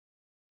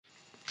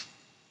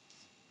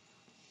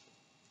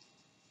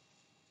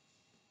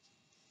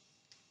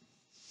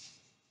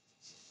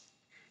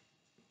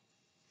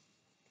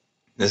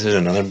This is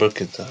another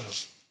book.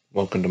 It's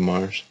Welcome to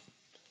Mars,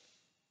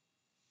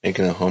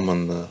 making a home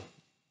on the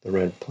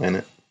red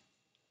planet.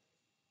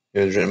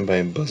 It was written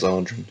by Buzz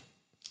Aldrin,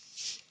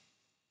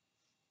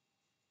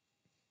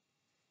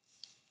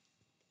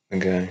 the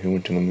guy who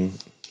went to the moon.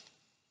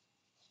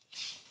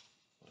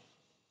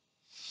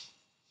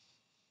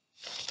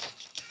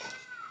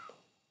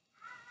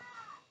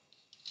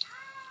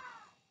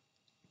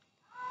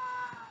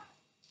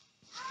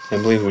 I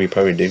believe we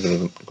probably did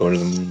go to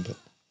the moon, but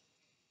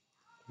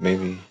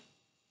maybe.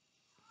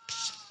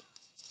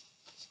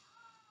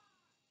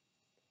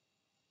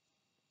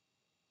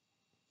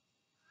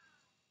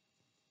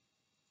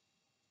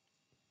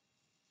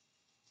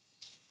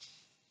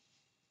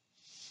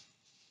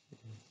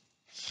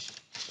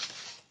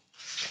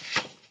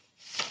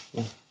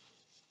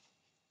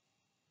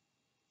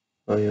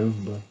 Oh yeah,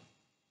 but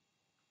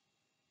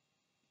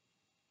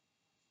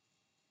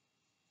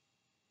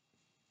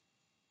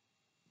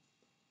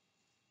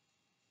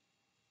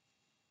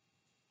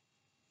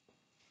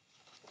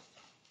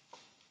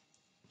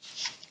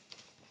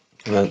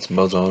that's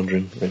Buzz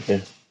Aldrin right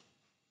there.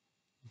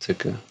 It's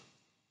like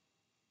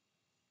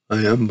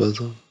I am Buzz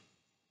Aldrin.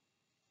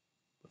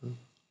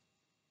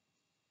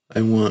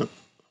 I want.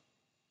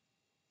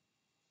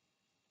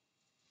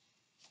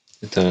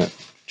 It's a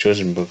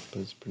children's book, but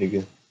it's pretty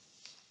good.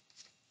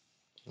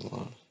 A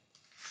lot.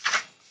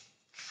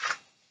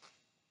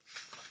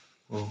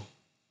 Well,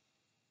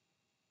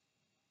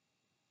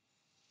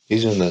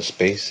 these are the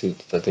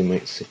spacesuits that they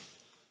might see.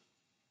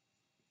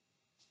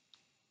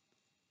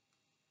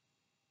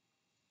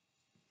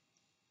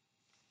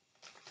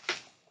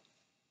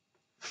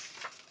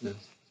 Yes.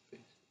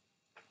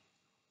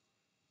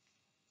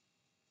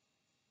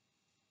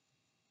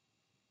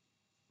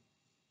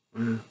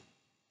 Yeah.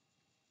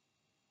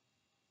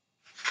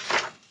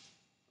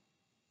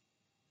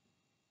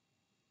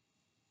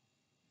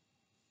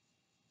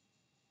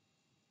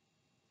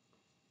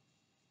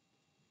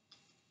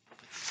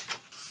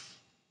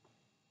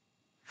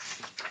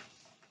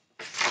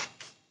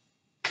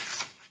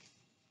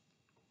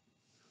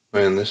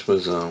 Man, this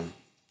was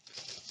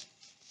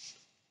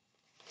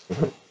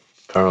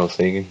Carl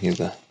Sagan.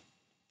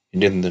 He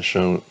did the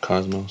show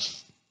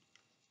Cosmos.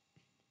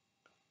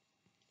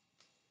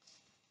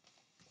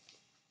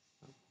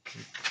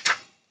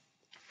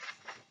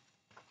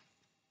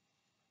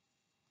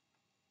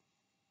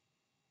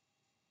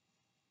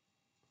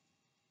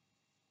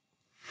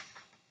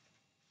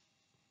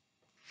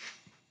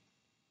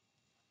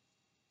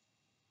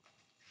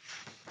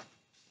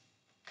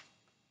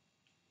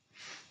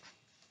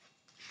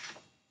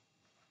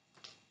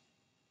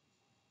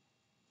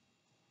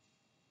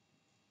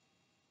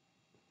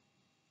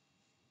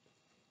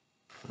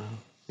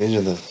 These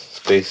are the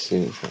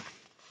spacesuits.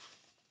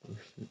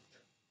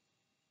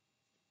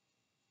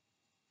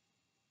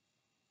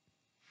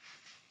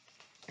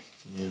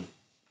 Yeah.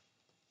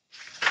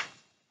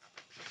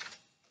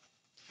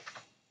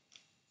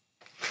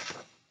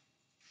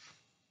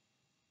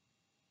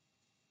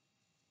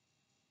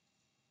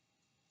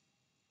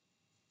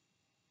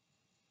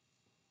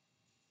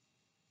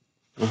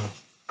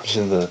 This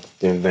is the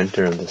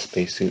inventor of the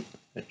spacesuit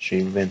that she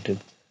invented.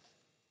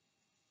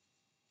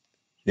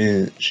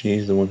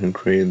 She's the one who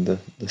created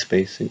the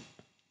spacesuit.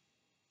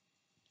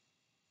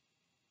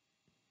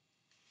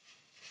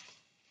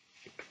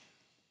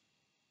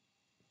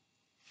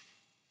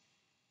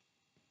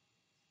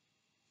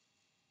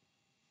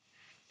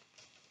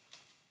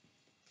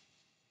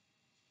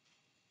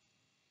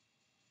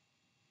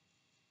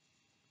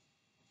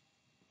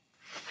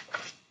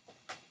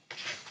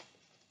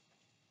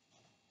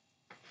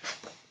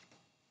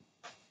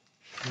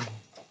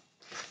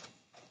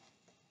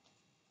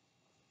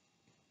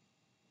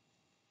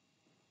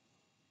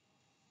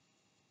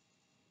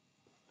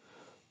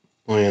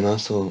 Oh, yeah, and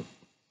also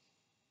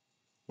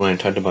when I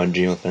talked about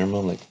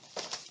geothermal, like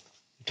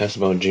it talks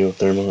about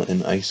geothermal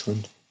in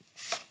Iceland.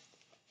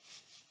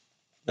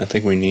 I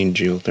think we need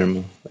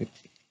geothermal. Like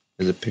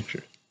there's a picture.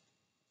 It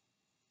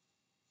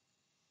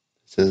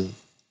says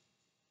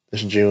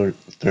this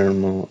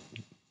geothermal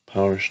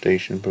power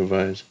station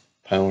provides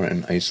power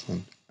in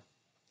Iceland.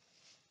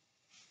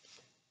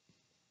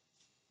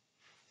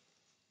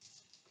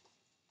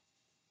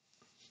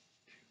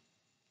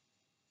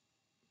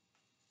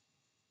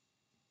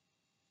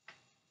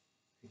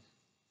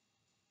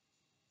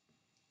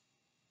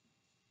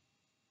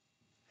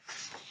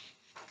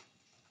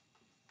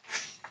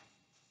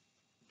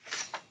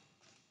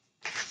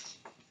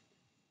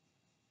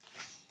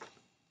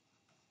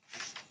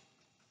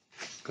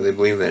 Because they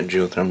believe that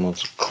geothermal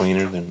is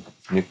cleaner than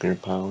nuclear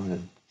power,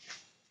 and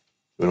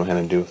we don't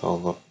have to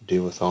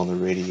deal with all the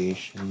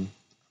radiation.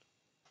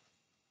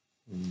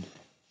 And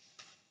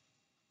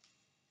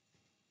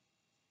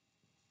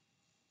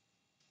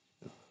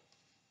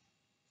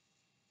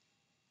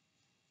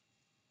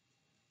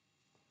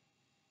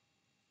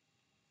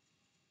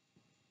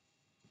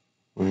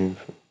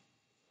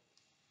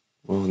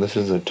well, this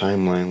is a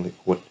timeline. Like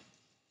what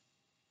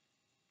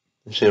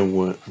they say,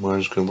 what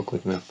Mars could look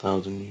like in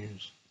 1,000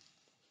 years.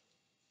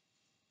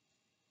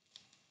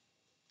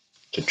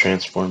 to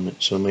transform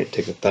it, so it might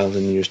take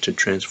 1,000 years to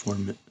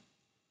transform it.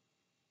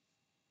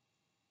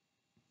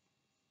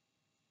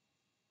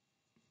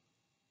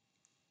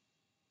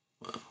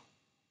 Wow.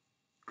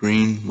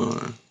 Green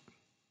Mars.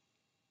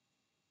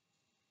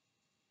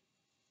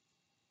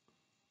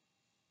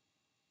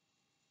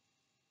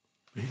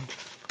 Right?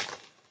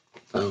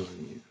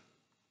 1,000 years.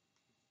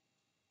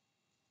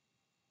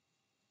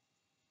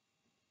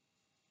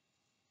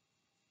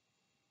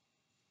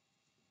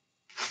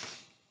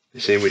 They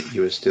say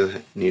you would still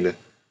need a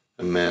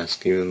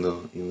mask, even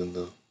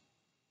though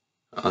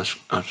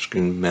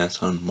oxygen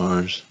mask on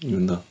Mars,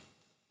 even though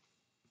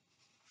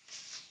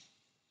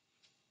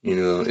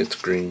it's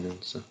green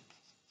and stuff.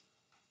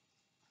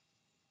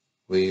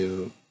 Will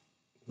you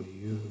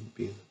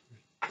be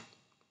the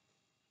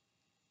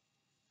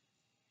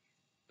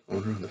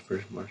owner of the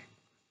first Martian?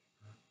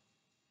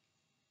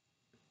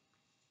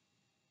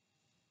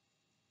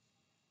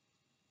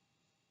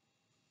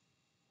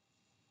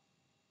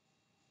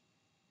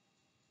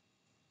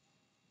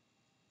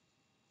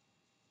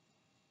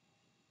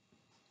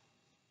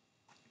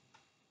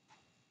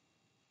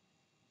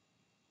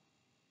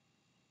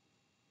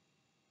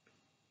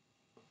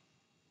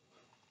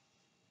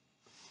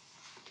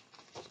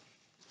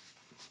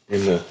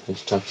 And it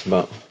talks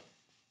about,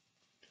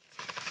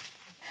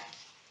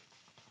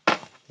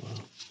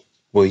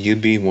 will you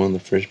be one of the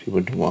first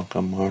people to walk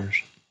on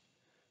Mars?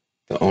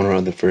 The owner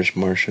of the first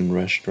Martian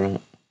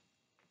restaurant?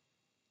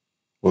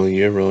 Will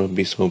your role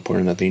be so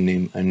important that they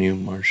name a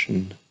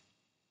Martian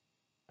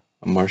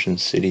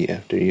city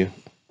after you?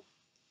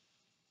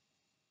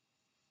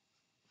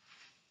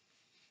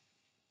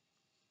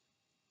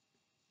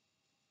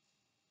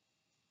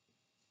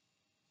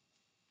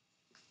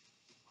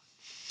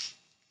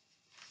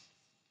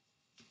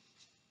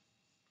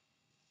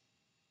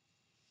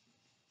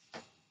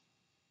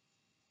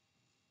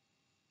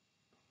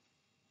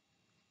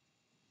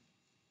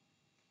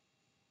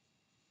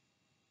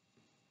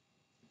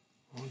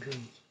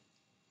 Aldrin's.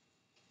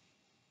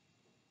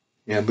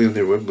 Yeah, I believe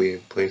there would be a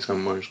place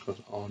on Mars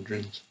called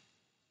Aldrin's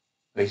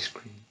Ice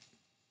Cream.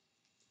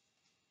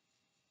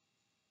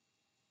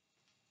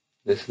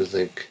 This is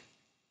like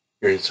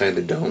you're inside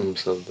the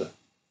domes of the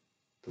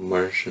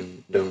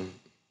Martian dome.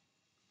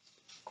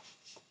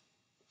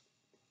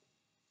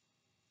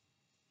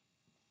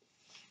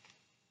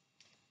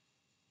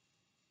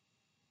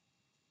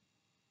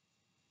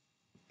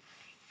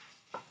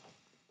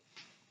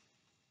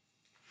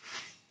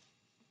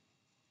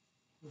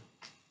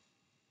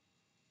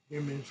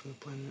 You're made for the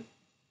planet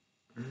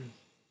Earth.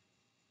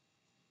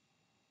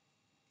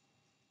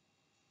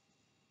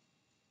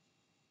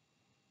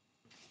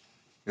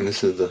 And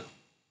this is it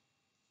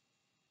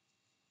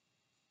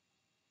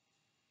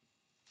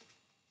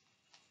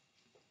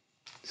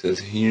says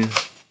here,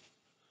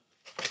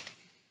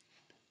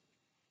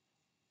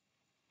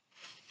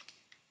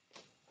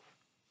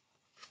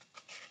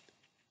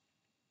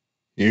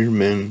 here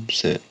men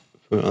set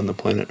foot on the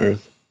planet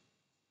Earth.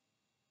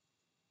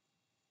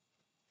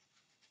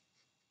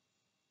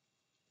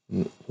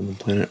 On the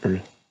planet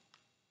Earth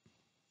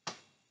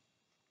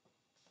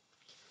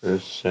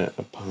is set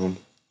upon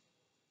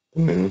the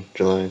moon,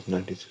 July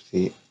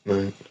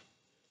 1969.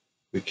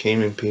 We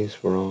came in peace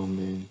for all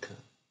mankind.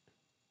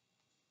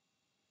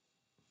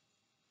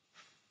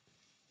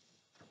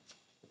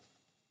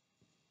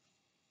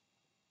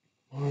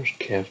 Mars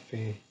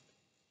Cafe.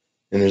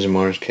 And there's a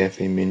Mars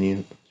Cafe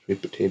menu.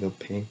 Sweet potato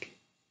pancake.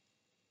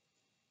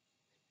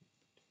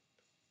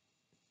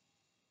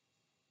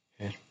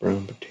 Hash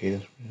brown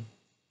potatoes.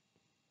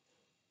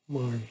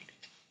 Mars.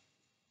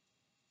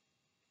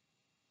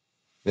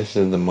 This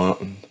is the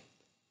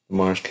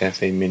Mars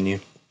Cafe menu.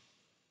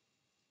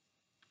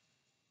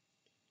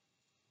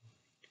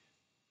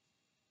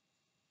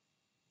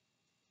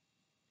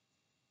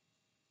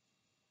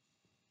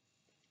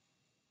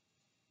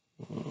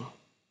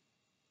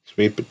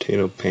 Sweet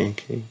potato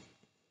pancake.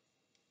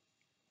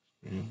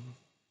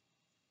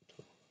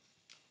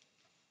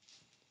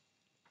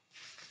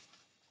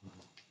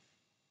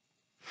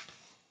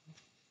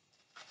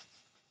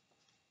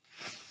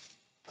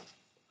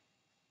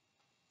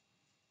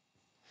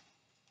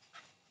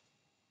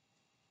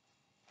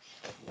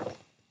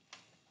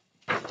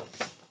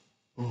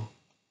 Oh.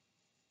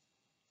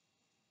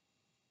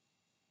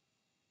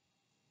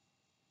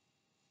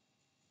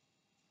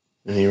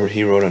 And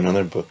he wrote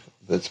another book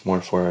that's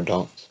more for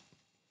adults.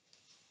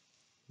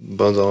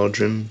 Buzz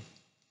Aldrin,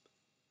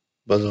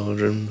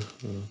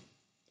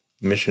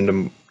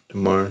 Mission to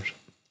Mars,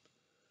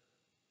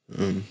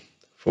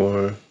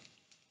 for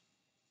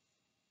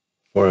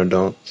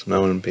adults,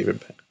 now in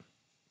paperback.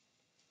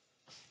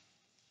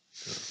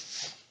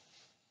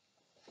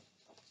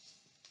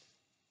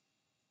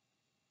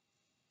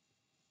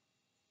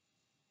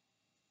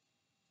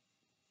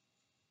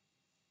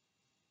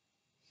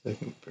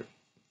 Second person.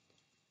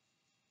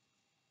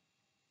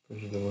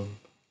 Push the one.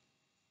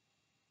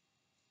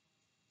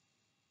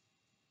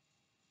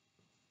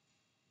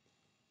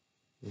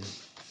 Yeah.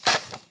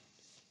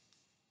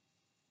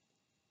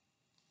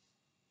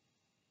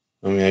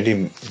 I mean, I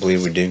do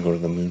believe we did go to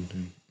the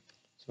moon.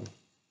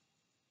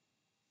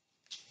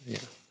 Yeah,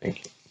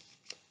 thank you.